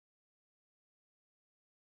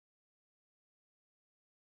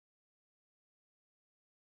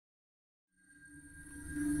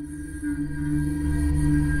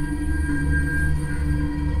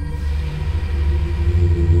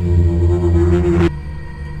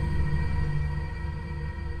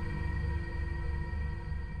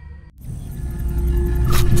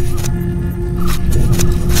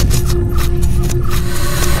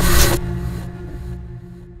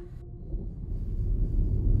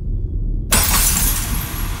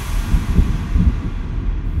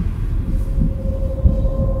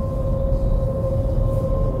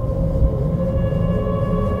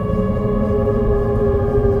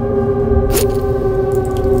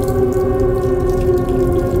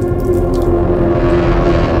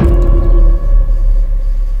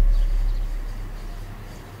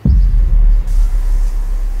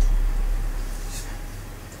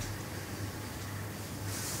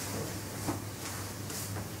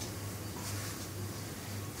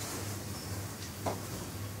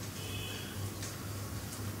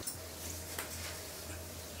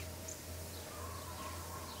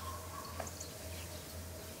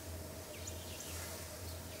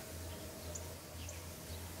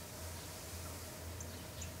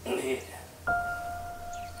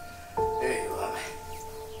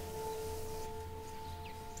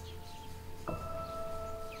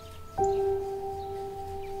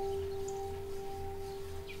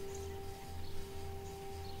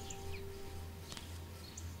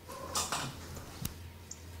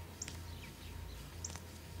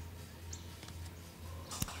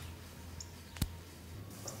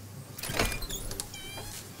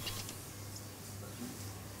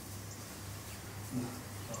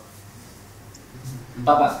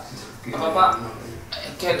Papa, Papa,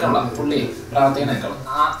 കേൾക്കണ്ട പുള്ളി പ്രാർത്ഥിക്കണേക്കണം.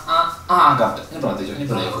 Correct. ഇനി പ്രാർത്ഥിച്ചു. ഇനി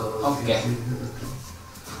പുള്ളിയേക്കും. ഓക്കെ.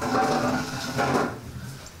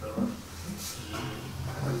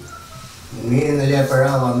 നീ ഇന്നലെ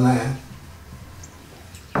എപ്പോഴാ വന്നേ?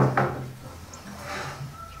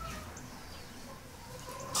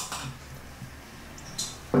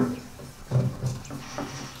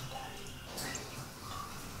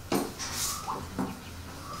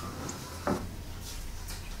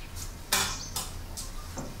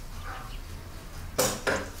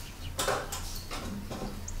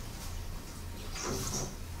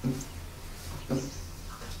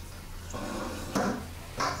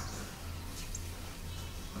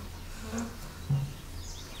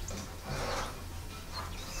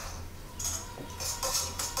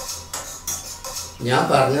 ഞാൻ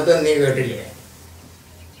പറഞ്ഞത് നീ കേട്ടില്ലേ?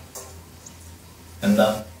 എന്താ?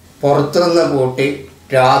 പുറത്തുനിന്ന് പൂട്ടി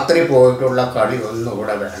രാത്രി പോയിട്ടുള്ള കളി ഒന്നും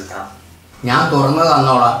ഇവിടെ വേണ്ട. ഞാൻ തുറന്നു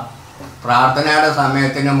തന്നോളാം. പ്രാർത്ഥനയുടെ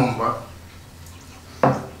സമയത്തിന് മുമ്പ്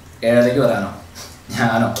 7:30 വരാനോ?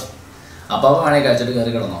 ഞാനോ? അപ്പം വേണേ കഴിച്ചിട്ട്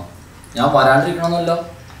കയറി കിടന്നോ? ഞാൻ വരാണ്ടിരിക്കണമെന്നല്ലോ.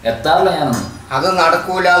 എത്താറില്ല ഞാനൊന്നും. അത്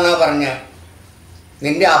നടക്കൂല എന്നാ പറഞ്ഞ.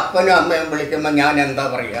 നിന്റെ അപ്പനും അമ്മയും വിളിക്കുമ്പോൾ ഞാൻ എന്താ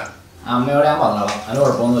പറയുക? അമ്മയോട് ഞാൻ പറഞ്ഞോളാം. അതിന്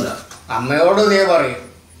കുഴപ്പമൊന്നുമില്ല. അമ്മയോട് നീ പറയും,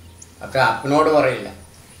 പക്ഷെ അപ്പനോട് പറയില്ല.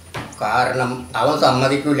 കാരണം അവൻ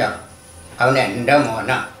സമ്മതിക്കില്ല. അവൻ എൻ്റെ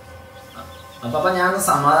മോനാ. അപ്പം ഞാൻ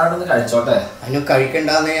സമാധാനം കഴിച്ചോട്ടെ. അതിന്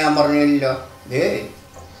കഴിക്കണ്ടെന്ന് ഞാൻ പറഞ്ഞില്ലല്ലോ.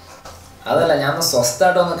 അതല്ല, ഞാൻ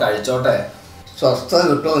സ്വസ്ഥമായിട്ടൊന്ന് കഴിച്ചോട്ടെ. സ്വസ്ഥത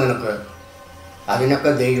കിട്ടുമോ നിനക്ക്?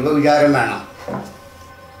 അതിനൊക്കെ ദൈവവിചാരം വേണം.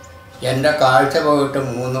 എൻ്റെ കാഴ്ച പോയിട്ട്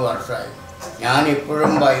 3 വർഷമായി.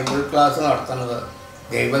 ഞാനിപ്പോഴും ബൈബിൾ ക്ലാസ് നടത്തുന്നത്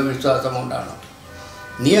ദൈവവിശ്വാസം കൊണ്ടാണ്.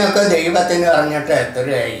 നീയൊക്കെ ദൈവത്തിന് അറിഞ്ഞിട്ട്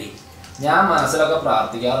എത്രയായി? ഞാൻ മനസ്സിലൊക്കെ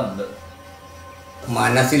പ്രാർത്ഥിക്കാറുണ്ട്.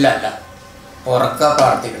 മനസ്സിലല്ല, ഉറക്കെ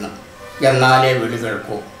പ്രാർത്ഥിക്കണം. എന്നാലേ വിളി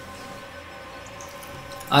കേൾക്കൂ.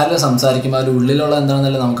 ആരെല്ലാം സംസാരിക്കുമ്പോൾ അതിൻ്റെ ഉള്ളിലുള്ള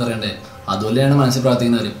എന്താണെന്നല്ലേ നമുക്കറിയണ്ടേ? അതുപോലെയാണ് മനസ്സിൽ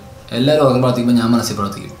പ്രാർത്ഥിക്കുന്നവരും. എല്ലാവരും ഉറക്കം പ്രാർത്ഥിക്കുമ്പോൾ ഞാൻ മനസ്സിൽ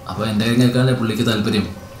പ്രാർത്ഥിക്കും. അപ്പോൾ എൻ്റെ കാര്യം കേൾക്കാനല്ലേ പുള്ളിക്ക് താല്പര്യം.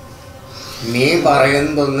 നീ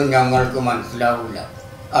പറയുന്നതൊന്നും ഞങ്ങൾക്ക് മനസ്സിലാവില്ല.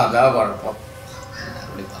 അതാ കുഴപ്പം.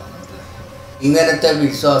 ഇങ്ങനത്തെ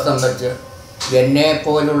വിശ്വാസം വെച്ച്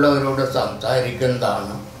എന്നെപ്പോലുള്ളവരോട്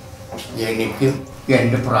സംസാരിക്കുന്നതാണ് എനിക്കും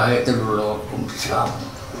എൻ്റെ പ്രായത്തിലുള്ളവർക്കും ശാപം.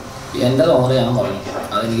 എൻ്റെ തോന്നൽ ഞാൻ പറഞ്ഞു,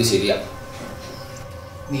 അതെനിക്ക് ശരിയാണ്.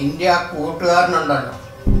 നിന്റെ ആ കൂട്ടുകാരനുണ്ടല്ലോ,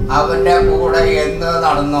 അവൻ്റെ കൂടെ എന്ന്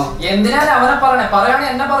നടന്നോ? എന്തിനാണ് അവനെ പറഞ്ഞേ? പറയണേ,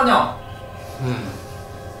 എന്നെ പറഞ്ഞോ?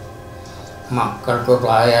 മക്കൾക്ക്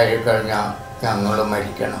പ്രായമായി കഴിഞ്ഞാൽ ഞങ്ങൾ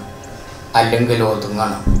മരിക്കണം, അല്ലെങ്കിൽ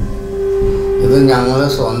ഒതുങ്ങണം. ഇത് ഞങ്ങൾ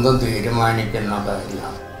സ്വന്തം തീരുമാനിക്കുന്ന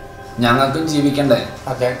കാര്യമാണ്. ഞങ്ങൾക്കും ജീവിക്കണ്ടേ?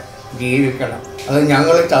 അതെ, ജീവിക്കണം. അത്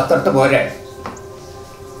ഞങ്ങൾ ചത്തിട്ട് പോരെ.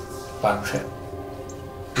 പക്ഷെ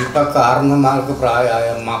ഇപ്പം കാരണന്മാർക്ക് പ്രായമായ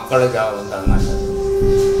മക്കൾ ചാവുന്ന നല്ലത്.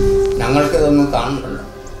 ഞങ്ങൾക്കിതൊന്നും കാണണ്ടല്ലോ.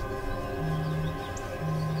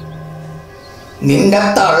 നിന്റെ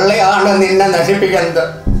തള്ളയാണ് നിന്നെ നശിപ്പിക്കുന്നത്.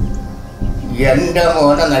 എൻ്റെ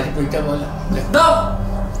മോനെ നശിപ്പിച്ച പോലെ.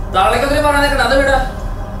 തള്ളക്കൊക്കെ പറഞ്ഞേക്കട്ടെ, അത് വിട.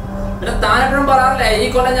 പിന്നെ താനെപ്പോഴും പറയാറില്ലേ ഈ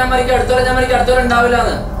കൊല്ലം ഞാൻ മരിക്കും, അടുത്തോളം ഞാൻ മരിക്കും, അടുത്തോളം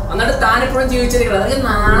ഉണ്ടാവില്ലാന്ന്. എന്നിട്ട് താനെപ്പോഴും ജീവിച്ചിരിക്കണം. അതൊക്കെ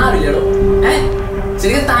നാണാവില്ലടോ.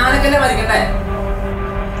 ശരിക്കും താനൊക്കെയല്ലേ മരിക്കണ്ടേ?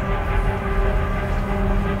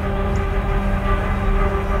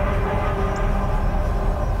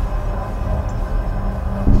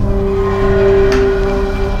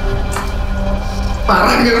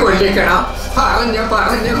 പറഞ്ഞു കൊല്ലിക്കണം,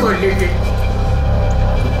 പറഞ്ഞു കൊല്ലിക്ക്.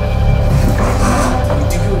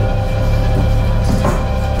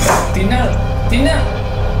 തിന്ന തിന്ന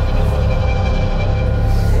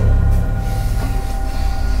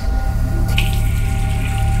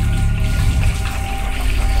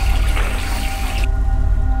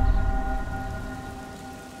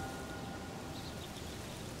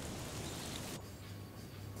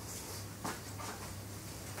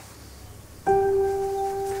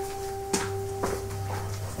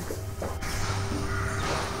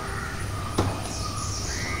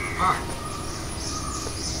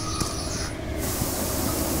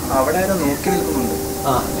അവിടെ ആരോ നോക്കി നിൽക്കുന്നുണ്ട്.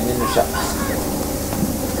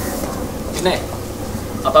 പിന്നെ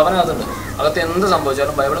അപ്പൊ അവനകത്തുണ്ട്. അകത്ത് എന്ത്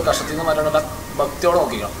സംഭവിച്ചാലും ബൈബിൾ കഷ്ടത്തിൽ നിന്ന് മാറ്റാനുള്ള ഭക്തിയോടെ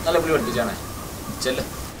നോക്കിക്കണം. നല്ല പുള്ളി പഠിപ്പിച്ചാണേ. ചെല്ല്.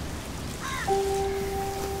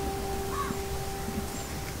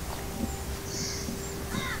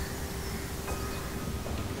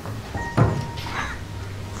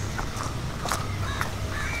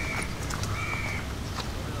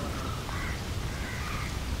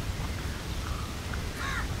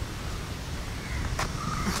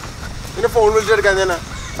 ഫോൺ വിളിച്ചെടുക്കാൻ ഞാൻ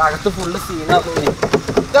അകത്ത് ഫുള്ള് സീനാ.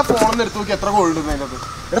 ഞാൻ ഫോണിൽ എടുത്ത് നോക്കി എത്ര ഗോൾഡ് ഉണ്ട് അതിനകത്ത്.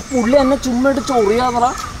 എടാ പുള്ളി എന്നെ ചുമ്മായിട്ട് ചൊറിയാന്നറ.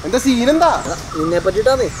 എന്റെ സീനെന്താ? നിന്നെ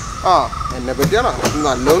പറ്റിട്ടാന്നേ. ആ എന്നെ പറ്റിയാണോ?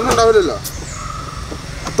 നല്ലൊന്നും ഉണ്ടാവില്ലല്ലോ.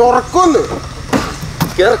 തുറക്കൊന്ന്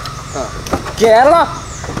കേരള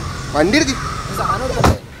വണ്ടി എടുക്ക്. സാധനം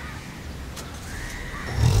എടുക്കട്ടെ.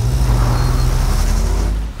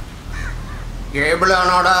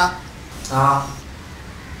 കേബിളാണോടാ? ആ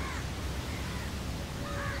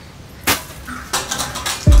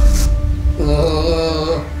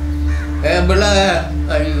കേബിള്.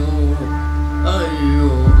 അയ്യോ അയ്യോ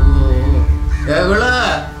കേബിള്.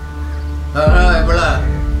 കേബിള്.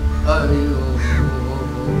 അയ്യോ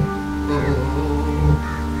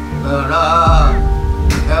എടാ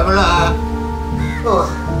കേബിള്.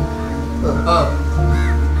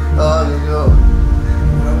 അയ്യോ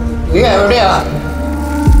നീ എവിടെയാ?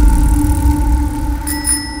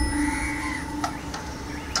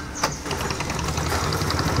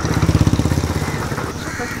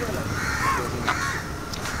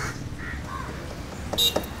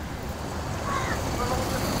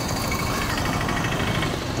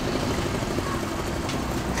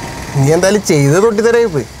 നീ എന്തായാലും ചെയ്ത് തൊട്ടിത്തരായി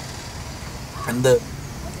പോയി. എന്ത്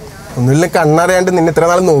ഒന്നുമില്ല, കണ്ണറിയാണ്ട് നിന്നെ ഇത്ര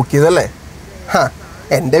നാൾ നോക്കിയതല്ലേ. ഹാ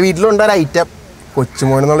എൻ്റെ വീട്ടിലുണ്ട് ഒരു ഐറ്റം.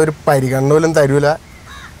 കൊച്ചുമോനെന്നുള്ളൊരു പരിഗണന പോലും തരൂല.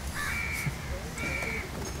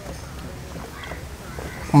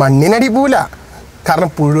 മണ്ണിനടി പോവില്ല, കാരണം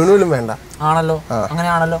പുഴുവിന് പോലും വേണ്ട. ആണല്ലോ,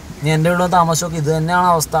 അങ്ങനെയാണല്ലോ. നീ എൻ്റെ വീട്ടിൽ താമസമൊക്കെ ഇത് തന്നെയാണ്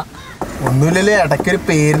അവസ്ഥ. ഒന്നുമില്ലല്ലേ, ഇടയ്ക്കൊരു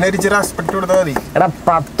പേരിനരിച്ച് റെസ്പെക്ട് കൊടുത്താൽ മതി. എടാ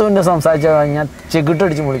 10 മിനിറ്റ് സംസാരിച്ചാൽ ഞാൻ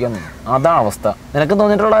ചെകിട്ടടിച്ച് മുളിക്കുന്നു. അതാണ് അവസ്ഥ. നിനക്ക്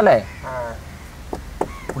തോന്നിയിട്ടുള്ളതല്ലേ?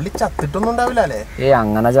 പുള്ളി ചത്തിട്ടൊന്നും ഉണ്ടാവില്ല അല്ലേ?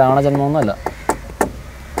 അങ്ങനെ ചാവണ ജന്മമൊന്നുമല്ല.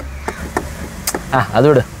 അത്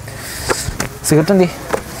വിട്. സിഗരറ്റ് എന്തി?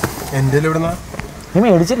 എൻ്റെ ഇവിടുന്ന നീ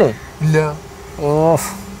മേടിച്ചില്ലേ? ഇല്ല. ഓ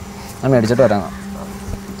ഞാൻ മേടിച്ചിട്ട് വരാം.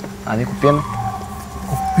 അത് കുപ്പിയൊന്നും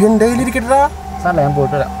കുപ്പി എൻ്റെ കയ്യിലിരിക്കട്ടാ. സാറല്ല, ഞാൻ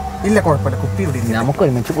പോയിട്ട് വരാം. ഇല്ല കുഴപ്പമില്ല, കുപ്പി ഇവിടെ ഇല്ല. നമുക്ക്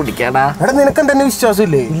ഒരുമിച്ച് കുടിക്കാടാ. എടാ നിനക്ക് എന്തെന്നെ വിശ്വാസം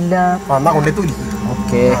ഇല്ലേ? ഇല്ല. വന്നാ കൊണ്ടേ തൂലി.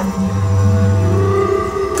 ഓക്കേ.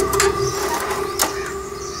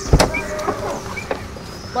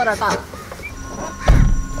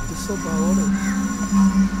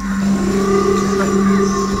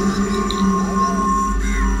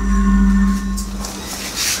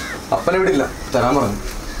 അപ്പനെ വിടില്ല, തരാൻ പറഞ്ഞു.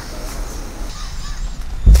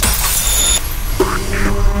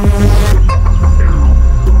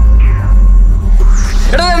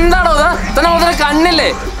 എടാ എന്താണോ തന്നെ മുതൽ കണ്ണില്ലേ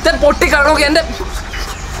പൊട്ടി കാണോ എന്റെ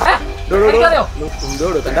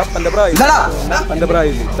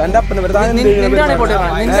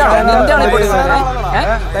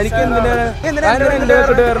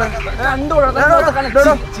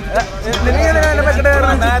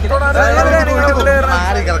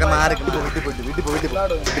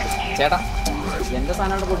ചേട്ടാ എന്റെ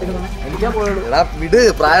സാധനം പൊട്ടിക്കുന്നു. എനിക്കാ പോയുള്ളൂ. വിട്,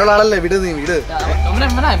 പ്രായമുള്ള ആളല്ലേ, വിട്. നീ വിട്.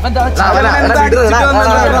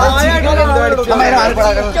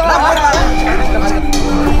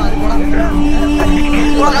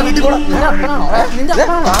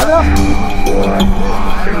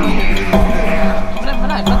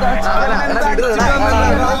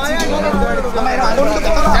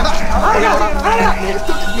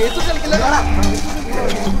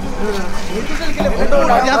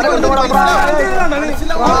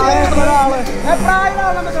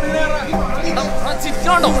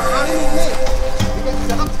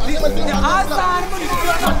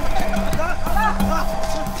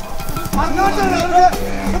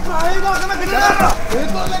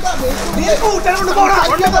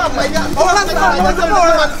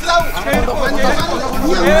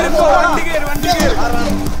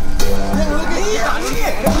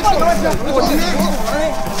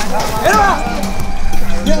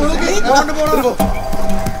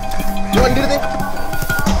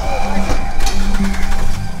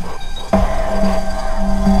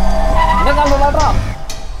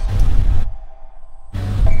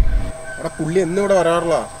 പുള്ളി എന്നും ഇവിടെ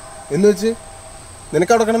വരാറില്ല. എന്ന് വെച്ച്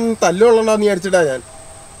നിനക്ക് അവിടെ കിടന്ന് തല്ലുകൊള്ളണ്ടോ നീ അടിച്ചിട്ടാ ഞാൻ.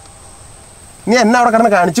 നീ എന്നെ അവിടെ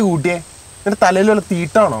കിടന്ന് കാണിച്ചു കൂട്ടിയേ. നിന്റെ തലയിൽ വല്ല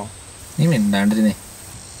തീട്ടാണോ? നീ മിണ്ടാണ്ടിരുന്നേ.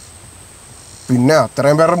 പിന്നെ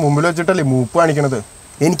അത്രയും പേരുടെ മുമ്പിൽ വെച്ചിട്ടല്ലേ മൂപ്പ് കാണിക്കണത്.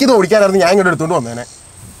 എനിക്കിത് ഓടിക്കാനായിരുന്നു, ഞാൻ ഇങ്ങോട്ട് എടുത്തോണ്ട് വന്നേനെ.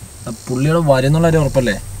 പുള്ളിയോട് വരുന്നുള്ള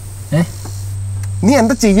ഉറപ്പല്ലേ? നീ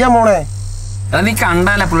എന്താ ചെയ്യാൻ പോണേ? നീ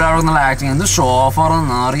കണ്ടല്ലേ പുള്ളിയോട് ആക്ടിങ് എന്ത് ഷോഫാറൊന്ന്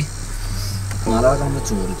മാറി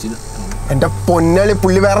ചോദിച്ചില്ല. എന്റെ പൊന്നളി,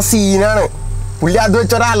 പുള്ളി വേറെ സീനാണ്. പുള്ളി അത്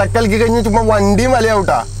വെച്ചൊരു അലക്കലക്കി കഴിഞ്ഞ് ചുമ്മാ വണ്ടിയും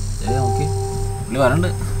വലയാവൂട്ടാ. പുള്ളി വരണ്ട്,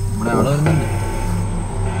 ഇവിടെ ആള് വരുന്നുണ്ട്.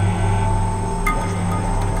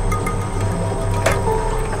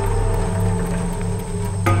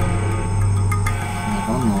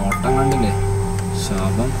 നോട്ടം കണ്ടില്ലേ,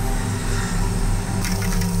 ശാപം.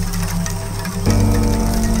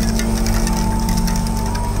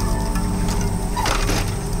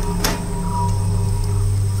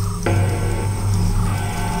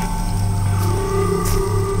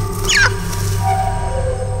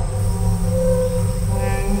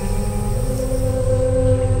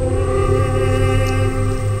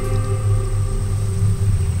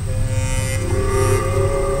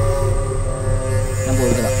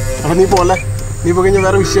 നീ പോലെ നീ പോയി കഴിഞ്ഞാൽ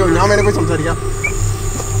വേറെ വിഷയം ഞാൻ വേണേ പോയി സംസാരിക്കാം.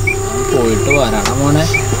 പോയിട്ട് വരണം മോനെ.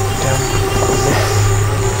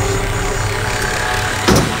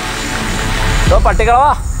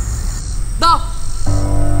 പട്ടികളവാ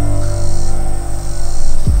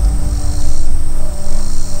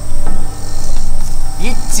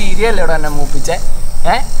ഈ ചിരിയല്ലേ ഇവിടെ എന്നെ മൂപ്പിച്ചേ?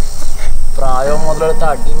 പ്രായം മുതലെടുത്ത്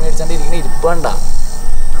അടി മേടിച്ചോണ്ട് ഇരിക്കുന്ന ഇരിപ്പണ്ട.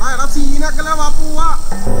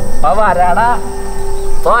 വരാടാ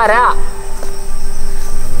വരാ.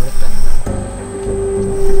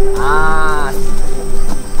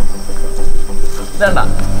 ഇതണ്ട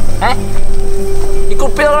ഈ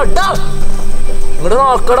കുപ്പി ഇങ്ങോട്ട്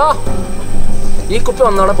നോക്കടോ. ഈ കുപ്പി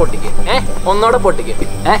ഒന്നോടെ പൊട്ടിക്ക്. ഒന്നോടെ പൊട്ടിക്ക്.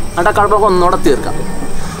 എന്നിട്ട് കടപ്പൊക്കെ ഒന്നോടെ തീർക്കാം.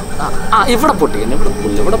 ഇവിടെ പൊട്ടിക്കന്നെ.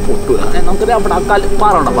 ഇവിടെ പൊട്ടൂല. നമുക്ക് അവിടെ ആ കല്ല്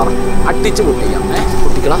പാറണ്ട പറ അട്ടിച്ച് പൊട്ടിക്കാം.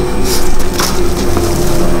 പൊട്ടിക്കടാ.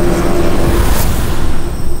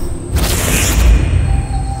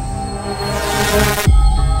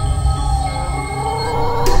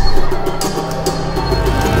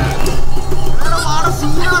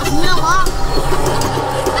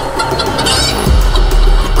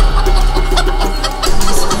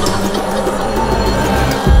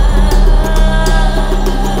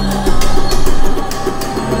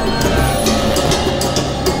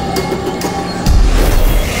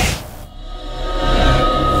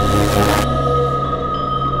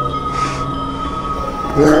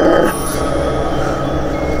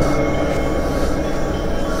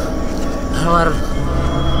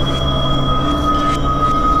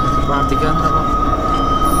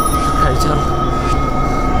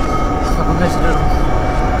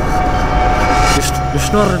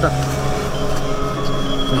 വിഷ്ണു പറഞ്ഞിട്ടാ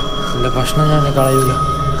ഇല്ല ഭക്ഷണം ഞാൻ കളയൂല.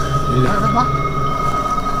 ഇല്ല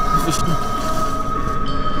വിഷ്ണു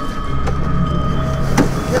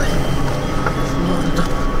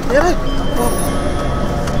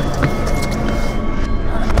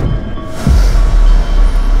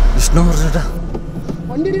വിഷ്ണു പറഞ്ഞിട്ടാ.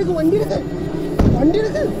 വണ്ടി എടുക്ക് വണ്ടി എടുക്ക് വണ്ടി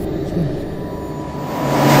എടുക്ക്.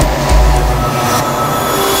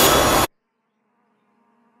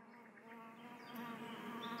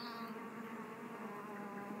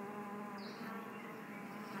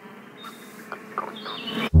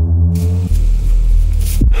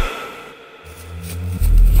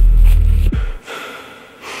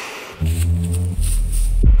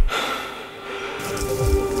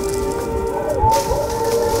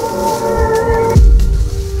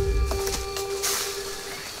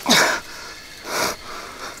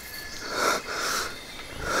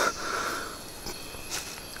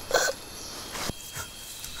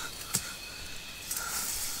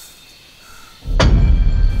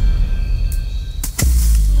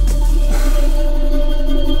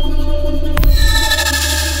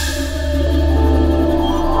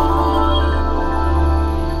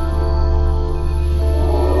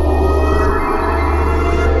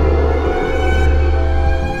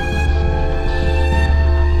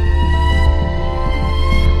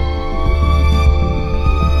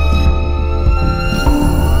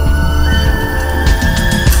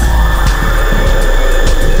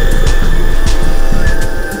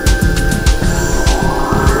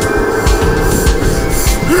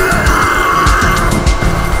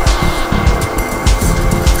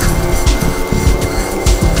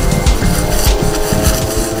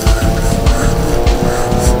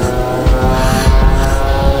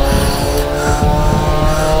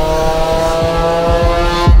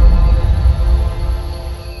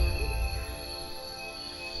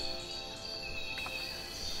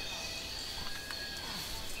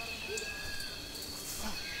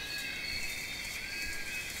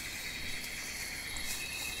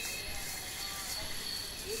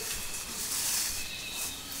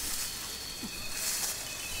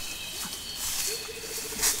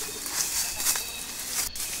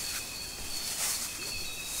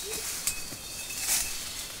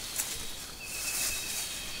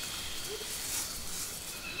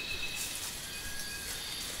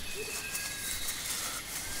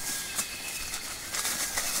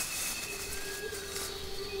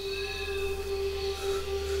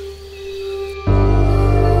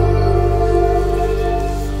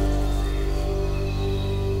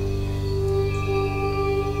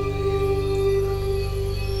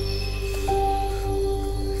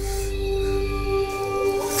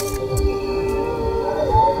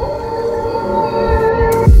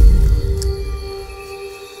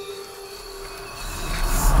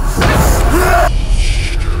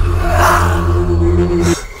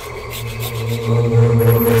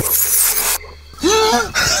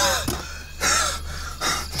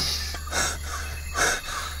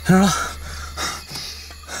 എന്നടാ